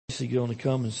Lacey going to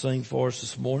come and sing for us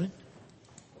this morning?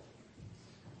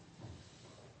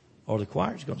 Or the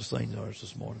choir's going to sing to us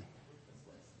this morning?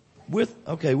 With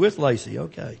Lacey.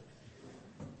 Okay.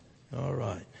 All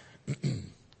right.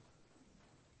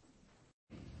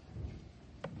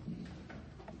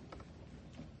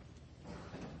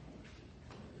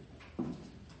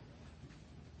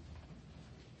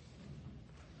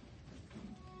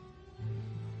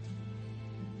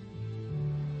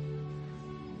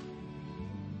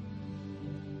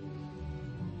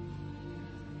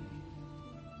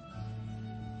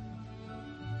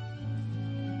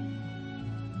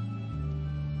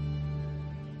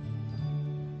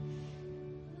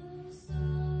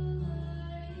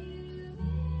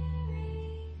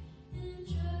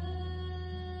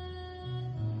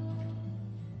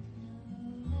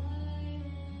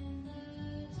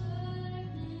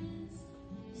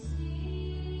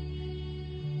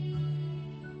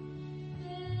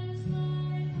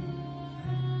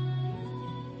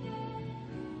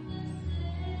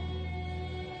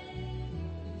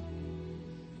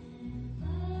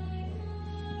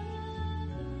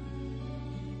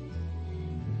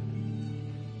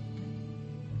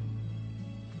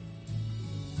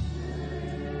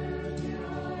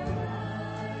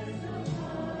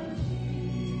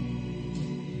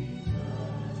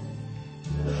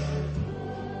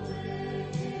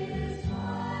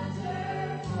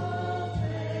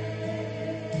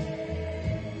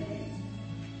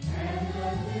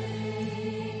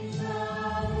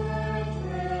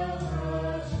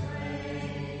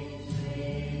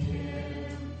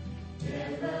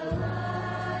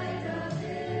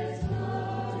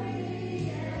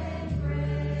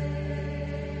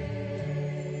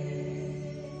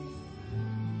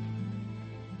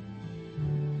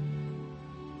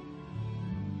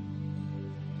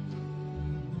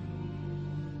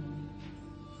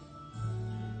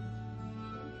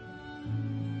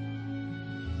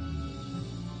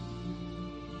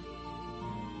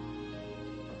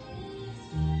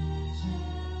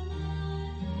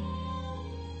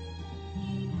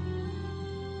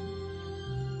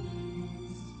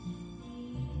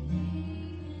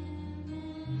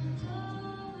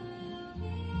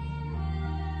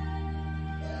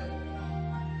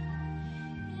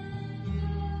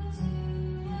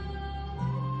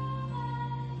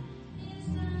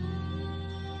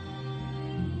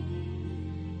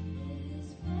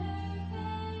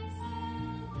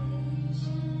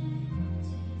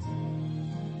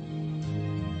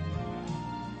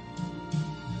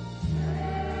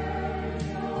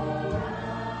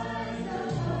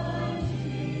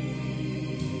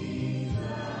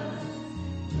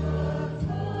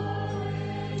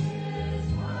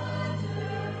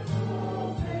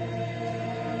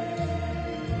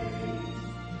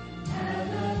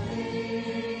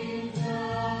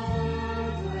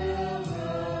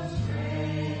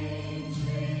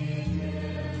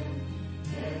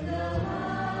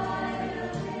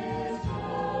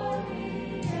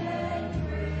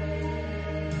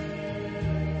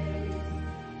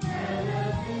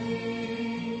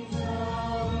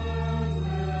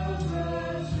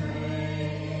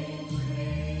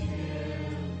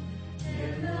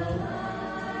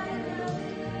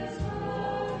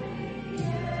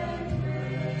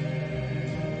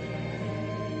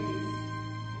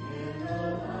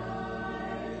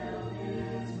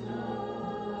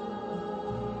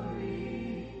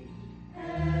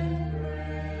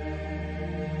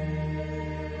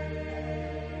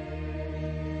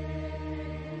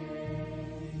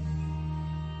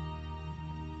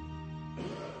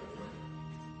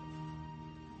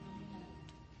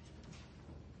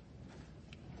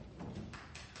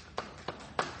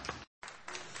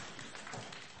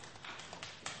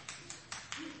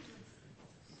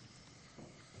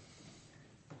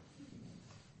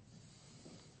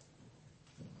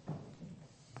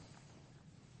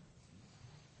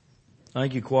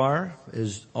 Thank you, choir,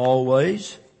 as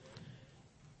always.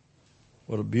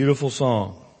 What a beautiful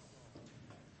song.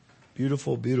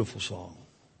 Beautiful, beautiful song.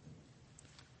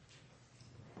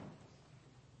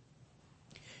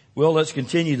 Well, let's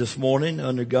continue this morning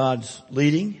under God's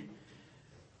leading,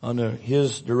 under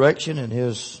His direction and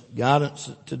His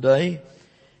guidance today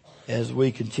as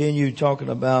we continue talking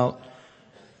about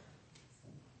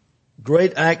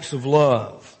great acts of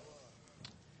love.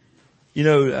 You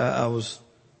know, I was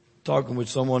talking with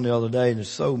someone the other day, and there's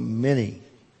so many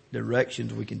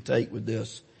directions we can take with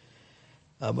this.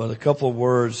 But a couple of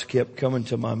words kept coming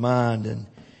to my mind, and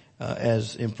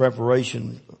as in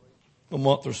preparation a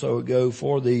month or so ago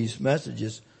for these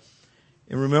messages.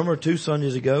 And remember 2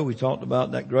 Sundays ago we talked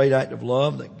about that great act of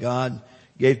love that God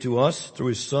gave to us through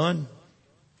His Son.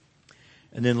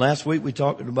 And then last week we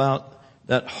talked about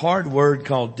that hard word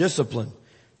called discipline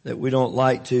that we don't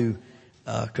like to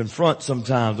confront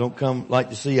sometimes. Don't like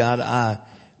to see eye to eye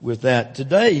with that.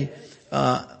 Today,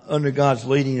 under God's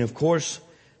leading, of course,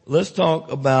 let's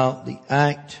talk about the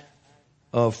act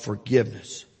of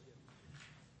forgiveness.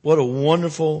 What a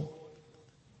wonderful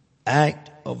act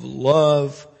of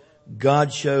love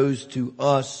God shows to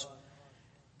us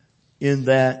in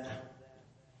that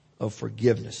of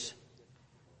forgiveness.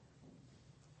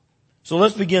 So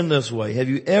let's begin this way. Have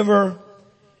you ever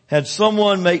had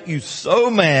someone make you so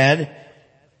mad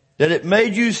that it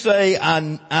made you say,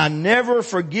 I never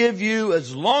forgive you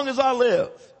as long as I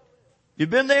live? You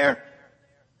been there?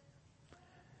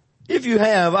 If you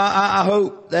have, I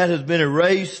hope that has been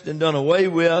erased and done away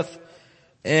with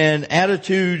and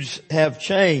attitudes have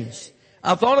changed.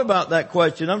 I thought about that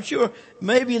question. I'm sure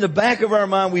maybe in the back of our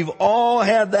mind we've all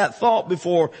had that thought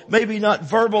before. Maybe not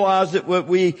verbalized it, but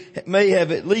we may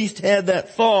have at least had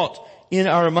that thought in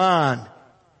our mind.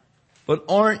 But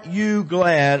aren't you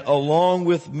glad along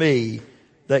with me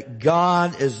that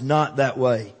God is not that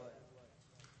way?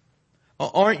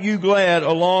 Aren't you glad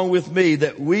along with me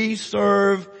that we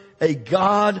serve a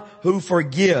God who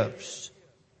forgives?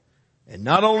 And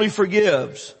not only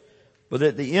forgives, but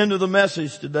at the end of the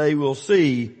message today we'll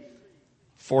see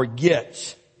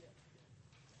forgets.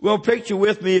 Well, picture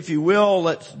with me, if you will,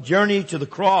 let's journey to the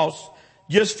cross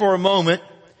just for a moment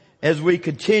as we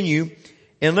continue.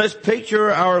 And let's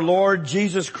picture our Lord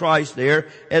Jesus Christ there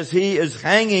as He is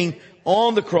hanging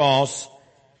on the cross.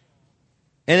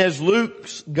 And as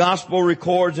Luke's gospel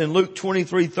records in Luke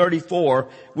 23:34,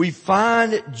 we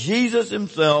find Jesus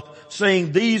Himself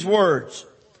saying these words,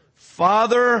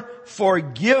 Father,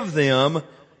 forgive them.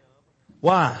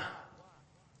 Why?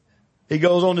 He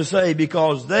goes on to say,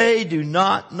 because they do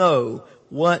not know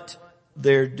what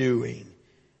they're doing.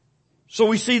 So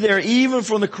we see there, even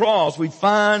from the cross, we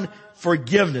find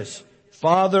forgiveness.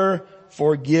 Father,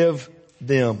 forgive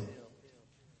them.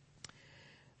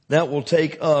 That will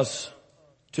take us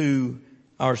to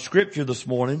our scripture this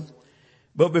morning.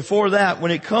 But before that,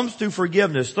 when it comes to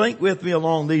forgiveness, think with me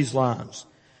along these lines.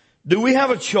 Do we have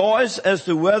a choice as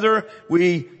to whether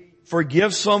we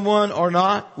forgive someone or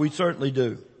not? We certainly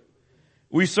do.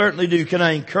 We certainly do. Can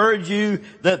I encourage you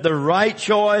that the right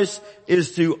choice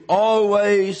is to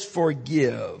always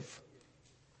forgive?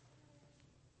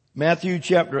 Matthew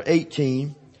chapter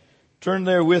 18. Turn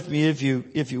there with me if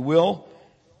you will.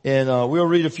 And we'll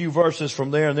read a few verses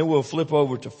from there and then we'll flip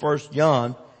over to 1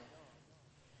 John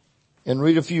and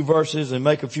read a few verses and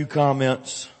make a few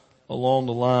comments along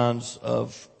the lines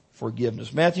of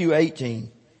forgiveness. Matthew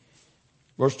 18,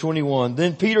 verse 21.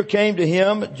 Then Peter came to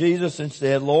him, Jesus, and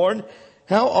said, Lord,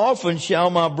 how often shall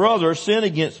my brother sin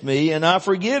against me and I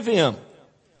forgive him?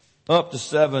 Up to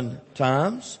 7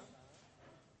 times.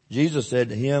 Jesus said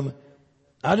to him,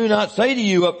 I do not say to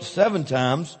you up to 7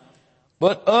 times,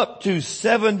 but up to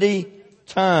 70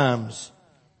 times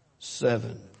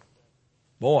 7.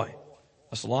 Boy,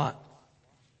 that's a lot.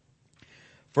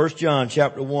 1 John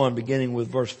chapter 1, beginning with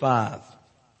verse 5.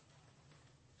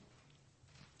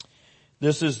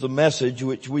 This is the message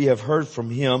which we have heard from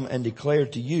Him and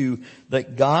declared to you,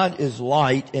 that God is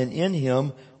light and in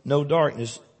Him no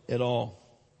darkness at all.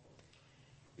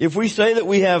 If we say that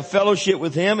we have fellowship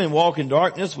with Him and walk in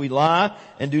darkness, we lie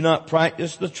and do not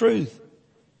practice the truth.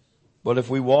 But if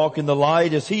we walk in the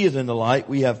light as He is in the light,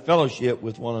 we have fellowship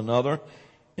with one another.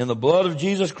 And the blood of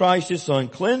Jesus Christ, His Son,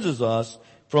 cleanses us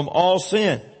from all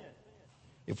sin.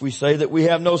 If we say that we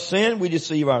have no sin, we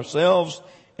deceive ourselves,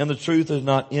 and the truth is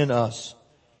not in us.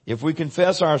 If we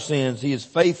confess our sins, He is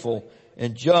faithful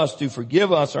and just to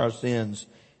forgive us our sins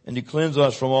and to cleanse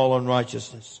us from all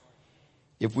unrighteousness.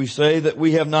 If we say that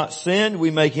we have not sinned,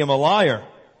 we make Him a liar,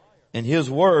 and His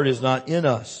word is not in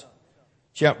us.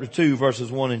 Chapter 2, verses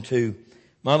 1 and 2.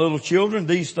 My little children,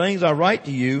 these things I write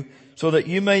to you so that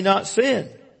you may not sin.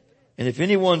 And if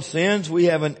anyone sins, we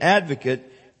have an advocate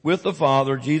with the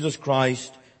Father, Jesus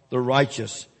Christ, the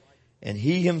righteous. And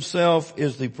He Himself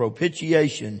is the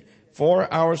propitiation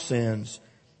for our sins,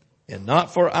 and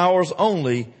not for ours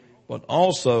only, but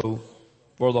also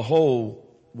for the whole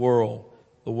world.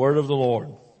 The word of the Lord.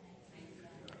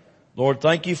 Lord,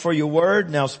 thank You for Your word.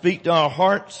 Now speak to our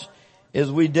hearts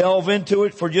as we delve into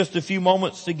it for just a few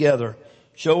moments together.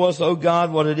 Show us, oh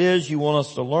God, what it is You want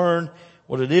us to learn,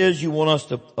 what it is You want us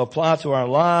to apply to our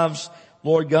lives.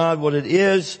 Lord God, what it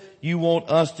is You want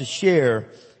us to share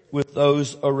with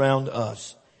those around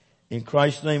us. In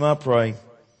Christ's name I pray.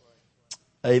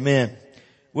 Amen.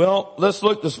 Well, let's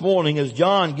look this morning as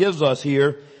John gives us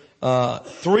here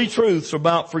 3 truths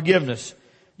about forgiveness.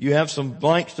 You have some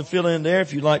blanks to fill in there.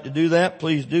 If you'd like to do that,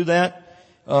 please do that.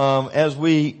 as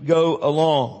we go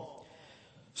along.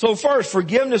 So first,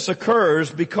 forgiveness occurs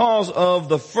because of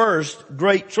the first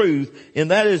great truth,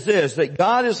 and that is this, that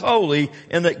God is holy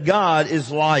and that God is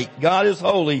light. God is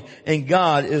holy and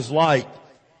God is light.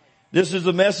 This is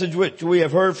the message which we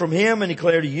have heard from Him and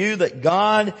declare to you, that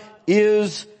God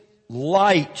is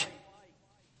light.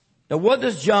 Now what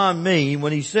does John mean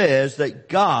when he says that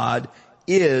God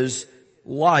is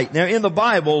light? Now in the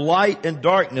Bible, light and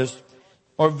darkness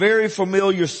are very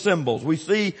familiar symbols. We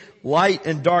see light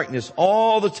and darkness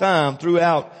all the time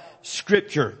throughout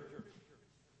Scripture.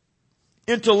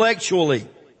 Intellectually,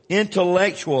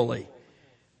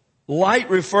 light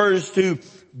refers to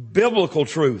biblical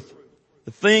truth,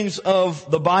 the things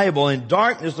of the Bible, and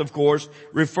darkness, of course,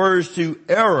 refers to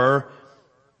error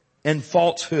and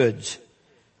falsehoods.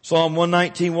 Psalm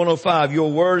 119, 105,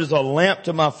 your word is a lamp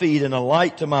to my feet and a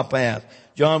light to my path.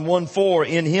 John 1:4,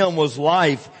 in Him was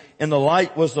life, and the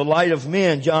light was the light of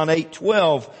men. John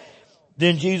 8:12.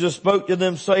 Then Jesus spoke to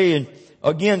them saying,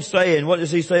 what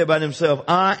does He say about Himself?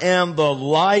 I am the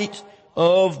light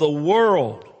of the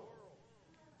world.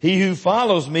 He who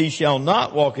follows me shall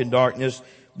not walk in darkness,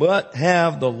 but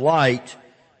have the light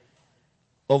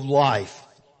of life.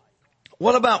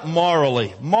 What about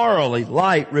morally? Morally,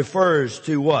 light refers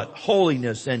to what?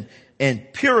 Holiness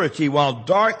and purity, while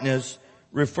darkness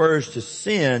refers to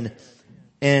sin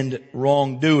and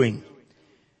wrongdoing.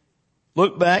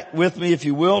 Look back with me, if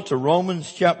you will, to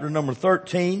Romans chapter number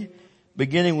 13,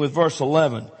 beginning with verse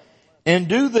 11. And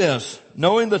do this,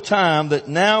 knowing the time that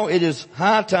now it is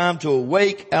high time to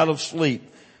awake out of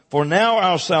sleep. For now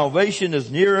our salvation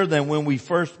is nearer than when we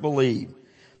first believed.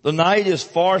 The night is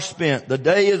far spent, the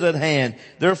day is at hand.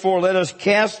 Therefore let us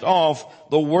cast off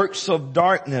the works of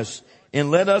darkness, and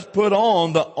let us put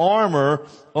on the armor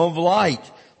of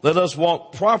light. Let us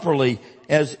walk properly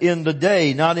as in the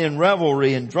day, not in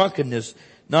revelry and drunkenness,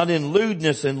 not in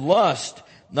lewdness and lust,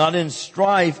 not in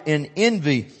strife and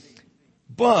envy,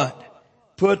 but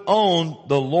put on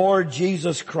the Lord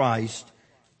Jesus Christ,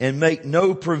 and make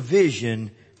no provision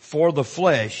for the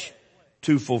flesh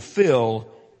to fulfill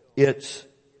its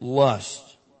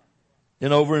lust.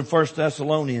 Then over in 1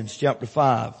 Thessalonians chapter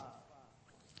 5,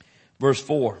 verse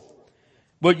 4.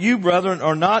 But you, brethren,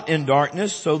 are not in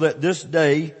darkness, so that this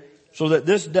day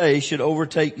should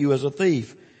overtake you as a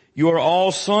thief. You are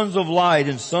all sons of light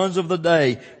and sons of the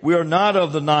day. We are not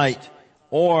of the night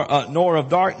nor of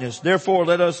darkness. Therefore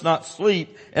let us not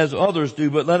sleep as others do,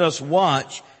 but let us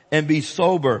watch and be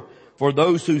sober. For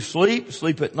those who sleep,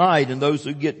 sleep at night, and those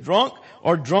who get drunk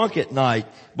are drunk at night.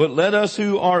 But let us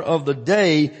who are of the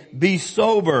day be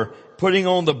sober, putting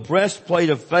on the breastplate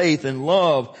of faith and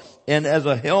love, and as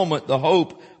a helmet the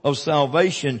hope of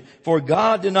salvation. For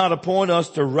God did not appoint us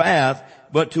to wrath,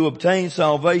 but to obtain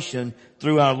salvation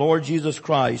through our Lord Jesus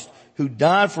Christ, who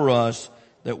died for us,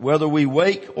 that whether we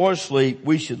wake or sleep,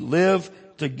 we should live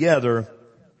together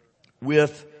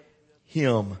with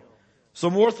Him.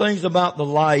 Some more things about the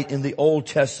light in the Old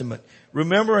Testament.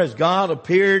 Remember, as God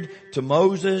appeared to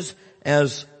Moses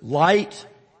as light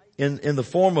in the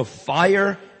form of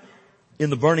fire in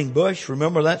the burning bush.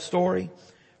 Remember that story?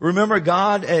 Remember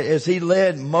God as He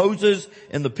led Moses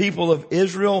and the people of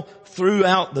Israel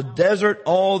throughout the desert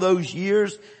all those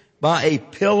years by a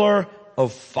pillar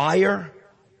of fire?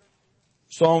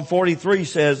 Psalm 43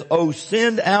 says, oh,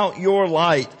 send out your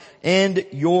light and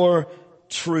your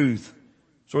truth.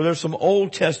 So there's some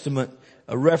Old Testament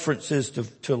references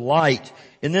to light.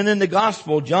 And then in the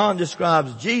Gospel, John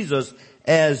describes Jesus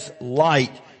as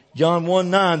light. John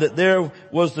 1:9, that there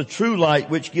was the true light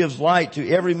which gives light to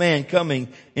every man coming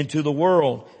into the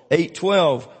world.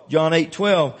 8:12, John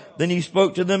 8:12, then He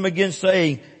spoke to them again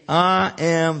saying, I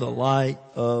am the light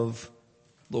of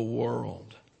the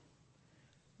world.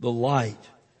 The light,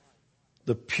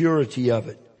 the purity of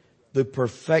it, the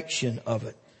perfection of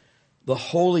it, the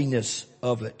holiness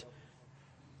of it.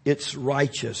 It's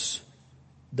righteous.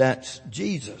 That's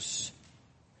Jesus.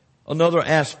 Another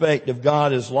aspect of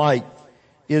God as light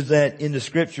is that in the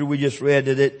scripture we just read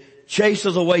that it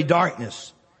chases away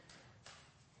darkness.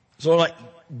 So like,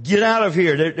 get out of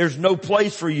here. There's no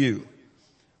place for you.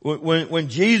 When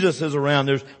Jesus is around,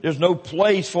 there's no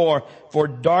place for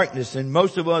darkness. And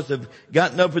most of us have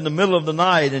gotten up in the middle of the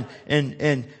night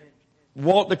and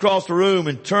walked across the room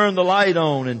and turned the light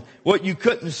on, and what you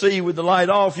couldn't see with the light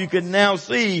off, you can now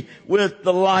see with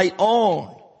the light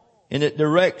on. And it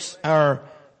directs our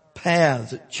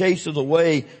paths. It chases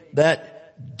away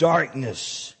that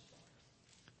darkness.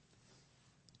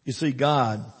 You see,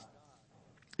 God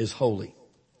is holy.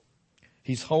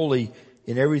 He's holy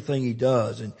in everything He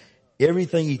does, and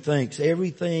everything He thinks,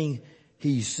 everything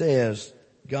He says.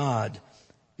 God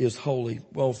is holy.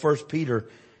 Well, 1 Peter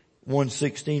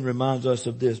 1:16 reminds us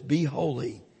of this. Be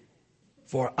holy,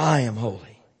 for I am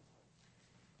holy.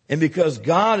 And because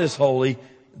God is holy,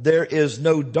 there is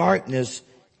no darkness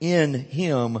in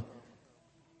Him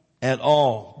at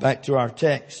all. Back to our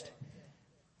text,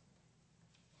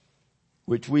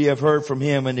 which we have heard from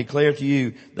Him and declare to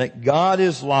you that God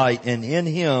is light, and in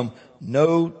Him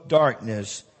no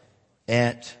darkness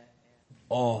at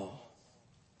all.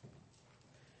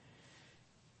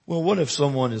 Well, what if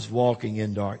someone is walking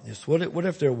in darkness? What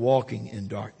if they're walking in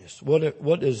darkness? What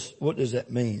does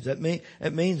that mean?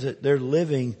 It means that they're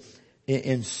living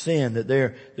in sin, that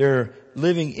they're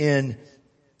living in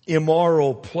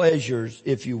immoral pleasures,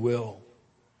 if you will.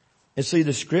 And see,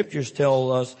 the scriptures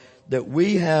tell us that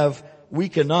we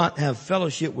cannot have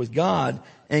fellowship with God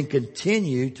and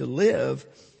continue to live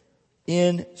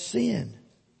in sin.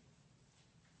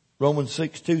 Romans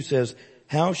 6:2 says,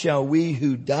 how shall we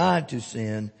who died to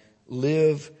sin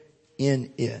live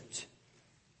in it?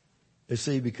 You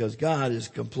see, because God is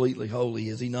completely holy,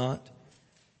 is He not?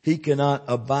 He cannot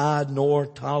abide nor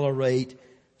tolerate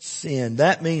sin.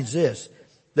 That means this,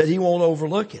 that He won't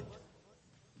overlook it.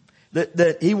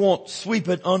 That He won't sweep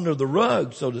it under the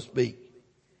rug, so to speak.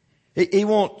 He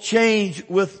won't change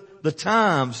with the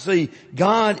times. See,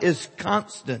 God is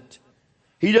constant.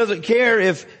 He doesn't care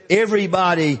if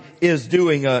everybody is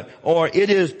doing it or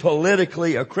it is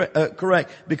politically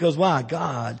correct. Because why?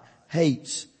 God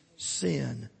hates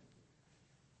sin.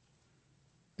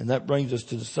 And that brings us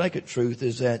to the second truth,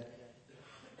 is that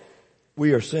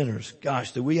we are sinners.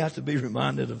 Gosh, do we have to be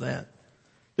reminded of that?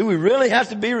 Do we really have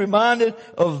to be reminded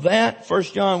of that? 1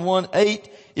 John 1:8,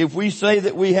 if we say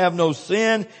that we have no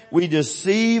sin, we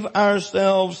deceive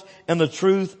ourselves and the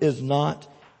truth is not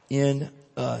in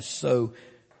us. So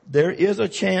there is a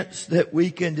chance that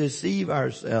we can deceive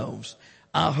ourselves.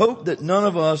 I hope that none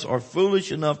of us are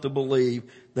foolish enough to believe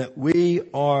that we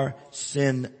are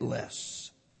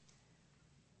sinless.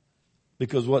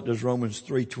 Because what does Romans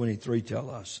 3:23 tell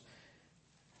us?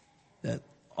 That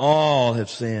all have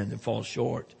sinned and fall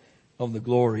short of the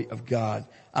glory of God.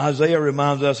 Isaiah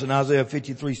reminds us in Isaiah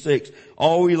 53:6,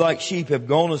 all we like sheep have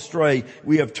gone astray.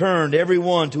 We have turned every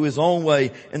one to his own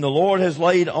way, and the Lord has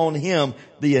laid on him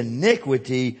the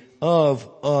iniquity of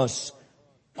us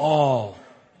all.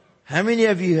 How many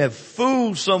of you have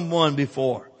fooled someone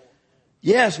before?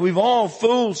 Yes, we've all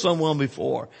fooled someone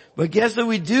before. But guess who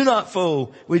we do not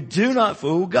fool? We do not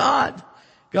fool God.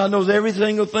 God knows every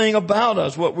single thing about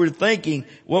us, what we're thinking,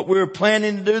 what we're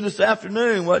planning to do this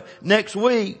afternoon, what next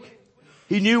week.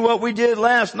 He knew what we did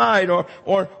last night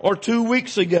or 2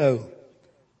 weeks ago.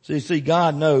 So you see,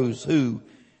 God knows who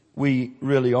we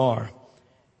really are.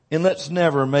 And let's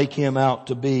never make Him out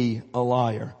to be a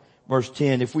liar. Verse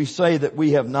 10, if we say that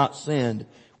we have not sinned,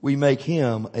 we make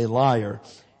Him a liar,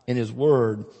 and His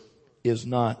word is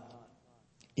not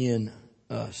in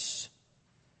us.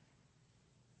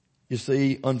 You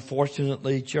see,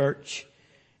 unfortunately, church,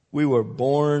 we were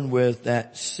born with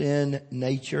that sin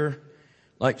nature.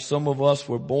 Like some of us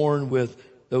were born with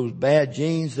those bad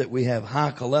genes that we have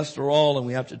high cholesterol and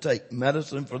we have to take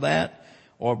medicine for that,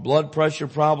 or blood pressure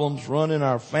problems run in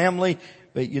our family.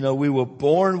 But we were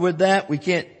born with that. We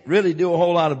can't really do a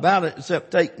whole lot about it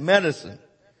except take medicine.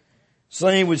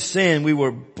 Same with sin. We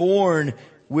were born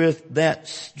with that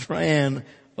strand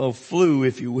of flu,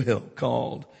 if you will,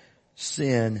 called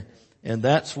sin. And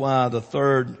that's why the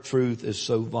third truth is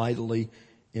so vitally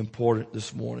important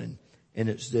this morning. And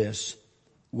it's this: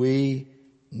 we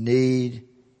need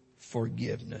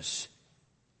forgiveness.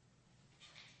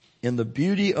 And the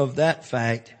beauty of that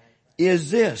fact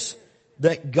is this,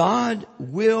 that God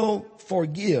will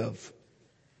forgive.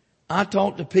 I've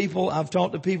talked to people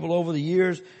over the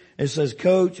years and says,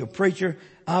 Coach, a preacher,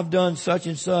 I've done such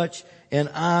and such, and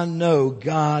I know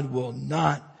God will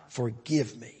not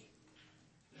forgive me.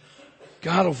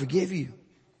 God will forgive you.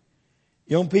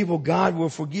 Young people, God will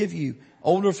forgive you.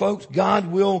 Older folks, God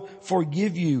will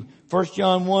forgive you. 1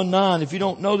 John 1:9, if you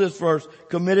don't know this verse,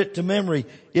 commit it to memory.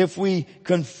 If we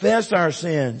confess our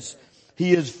sins,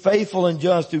 He is faithful and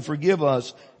just to forgive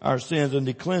us our sins and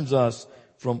to cleanse us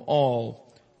from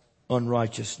all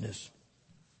unrighteousness.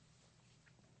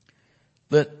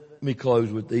 Let me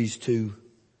close with these two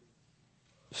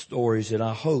stories that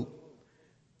I hope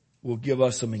will give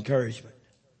us some encouragement.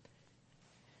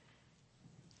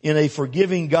 In a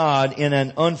forgiving God in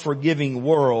an unforgiving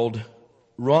world,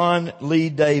 Ron Lee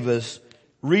Davis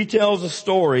retells a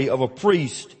story of a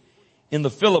priest in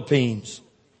the Philippines,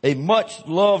 a much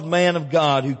loved man of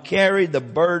God who carried the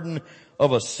burden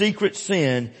of a secret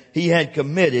sin he had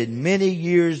committed many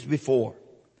years before.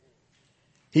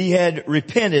 He had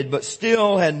repented but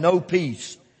still had no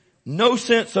peace no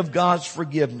sense of God's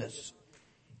forgiveness.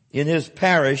 In his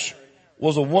parish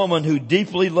was a woman who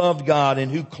deeply loved God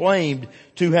and who claimed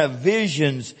to have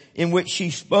visions in which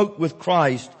she spoke with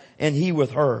Christ and he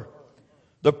with her.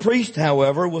 The priest,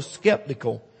 however, was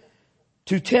skeptical.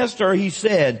 To test her, he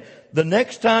said, "The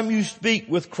next time you speak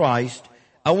with Christ,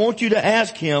 I want you to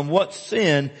ask him what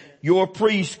sin your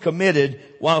priest committed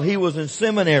while he was in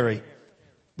seminary."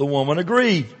 The woman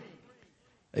agreed.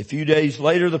 A few days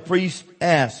later, the priest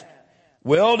asked,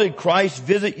 "Well, did Christ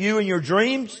visit you in your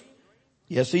dreams?"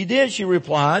 "Yes, he did," she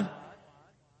replied.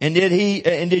 And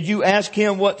did you ask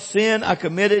him what sin I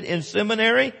committed in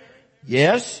seminary?"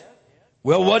 "Yes."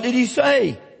 "Well, what did he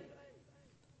say?"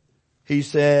 He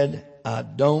said, "I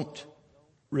don't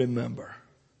remember."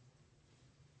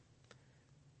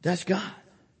 That's God.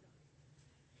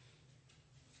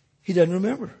 He doesn't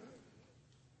remember.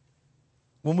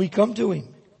 When we come to him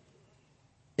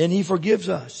and he forgives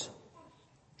us,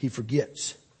 he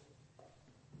forgets.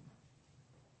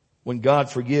 When God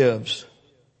forgives,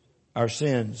 our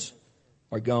sins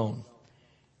are gone.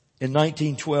 In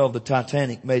 1912, the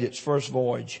Titanic made its first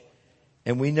voyage,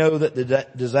 and we know that the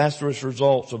disastrous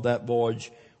results of that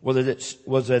voyage was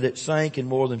that it sank and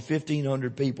more than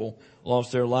 1,500 people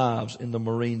lost their lives in the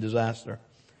marine disaster.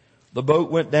 The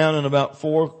boat went down in about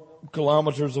 4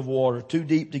 kilometers of water, too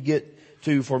deep to get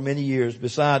to for many years,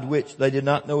 beside which they did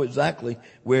not know exactly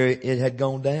where it had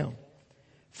gone down.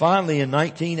 Finally, in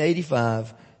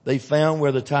 1985, they found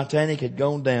where the Titanic had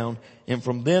gone down, and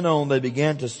from then on they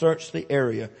began to search the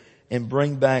area and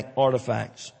bring back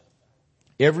artifacts.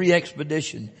 Every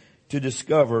expedition to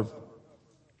discover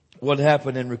what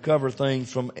happened and recover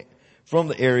things from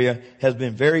the area has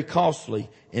been very costly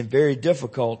and very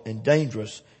difficult and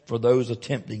dangerous for those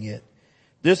attempting it.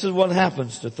 This is what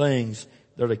happens to things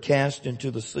that are cast into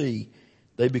the sea.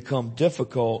 They become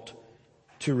difficult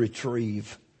to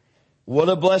retrieve. What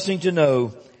a blessing to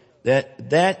know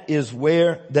that is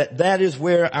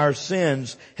where our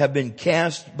sins have been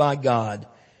cast by God.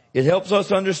 It helps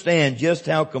us understand just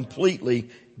how completely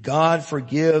God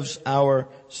forgives our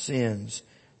sins.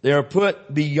 They are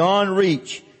put beyond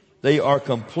reach. They are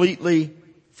completely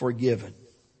forgiven.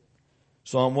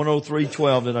 Psalm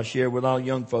 103:12 that I shared with our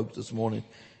young folks this morning.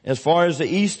 As far as the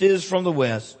east is from the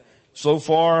west, so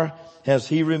far has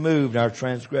he removed our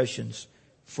transgressions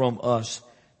from us.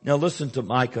 Now listen to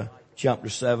Micah chapter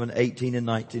 7, 18 and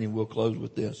 19, and we'll close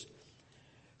with this.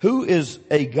 Who is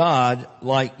a God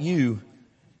like you,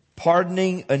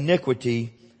 pardoning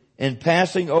iniquity and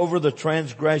passing over the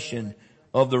transgression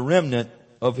of the remnant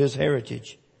of his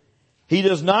heritage? He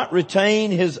does not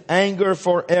retain his anger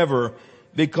forever,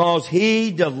 because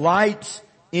he delights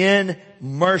in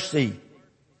mercy.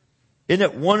 Isn't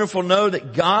it wonderful to know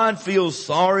that God feels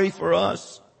sorry for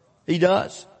us? He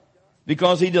does,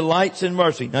 because he delights in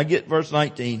mercy. Now get verse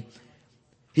 19.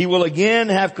 He will again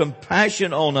have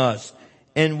compassion on us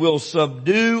and will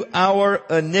subdue our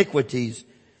iniquities.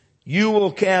 You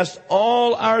will cast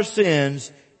all our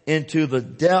sins into the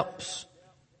depths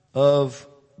of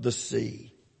the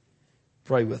sea.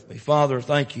 Pray with me. Father,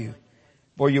 thank you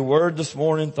for your word this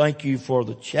morning. Thank you for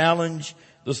the challenge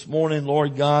this morning,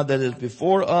 Lord God, that is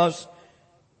before us,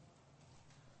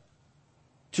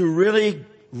 to really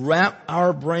wrap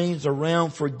our brains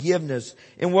around forgiveness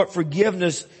and what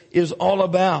forgiveness is all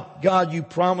about. God, you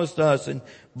promised us in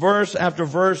verse after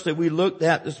verse that we looked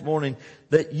at this morning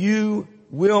that you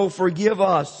will forgive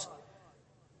us.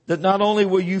 That not only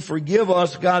will you forgive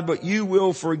us, God, but you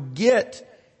will forget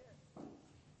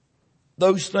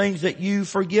those things that you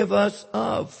forgive us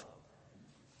of.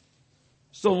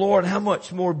 So Lord, how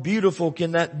much more beautiful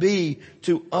can that be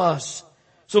to us?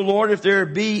 So Lord, if there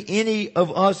be any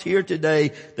of us here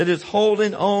today that is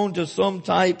holding on to some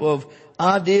type of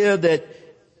idea that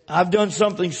I've done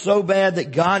something so bad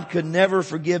that God could never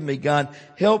forgive me, God,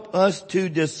 help us to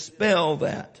dispel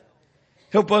that.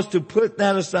 Help us to put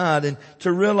that aside and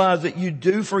to realize that you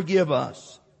do forgive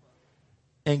us.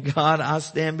 And God, I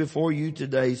stand before you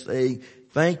today saying,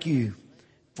 thank you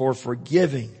for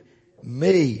forgiving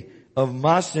me of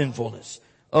my sinfulness,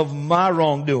 of my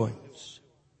wrongdoings.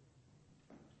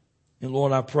 And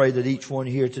Lord, I pray that each one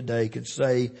here today can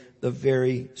say the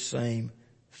very same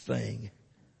thing.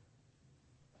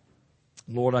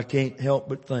 Lord, I can't help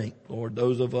but think, Lord,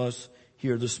 those of us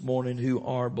here this morning who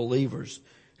are believers,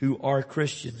 who are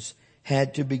Christians,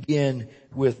 had to begin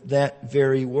with that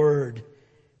very word.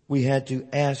 We had to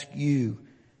ask you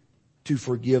to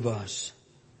forgive us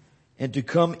and to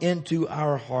come into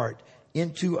our heart,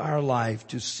 into our life,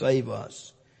 to save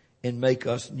us and make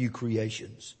us new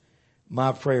creations.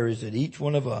 My prayer is that each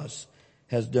one of us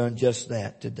has done just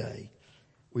that today.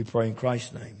 We pray in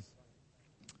Christ's name.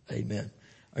 Amen.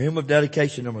 Our hymn of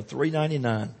dedication number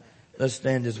 399. Let's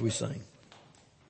stand as we sing.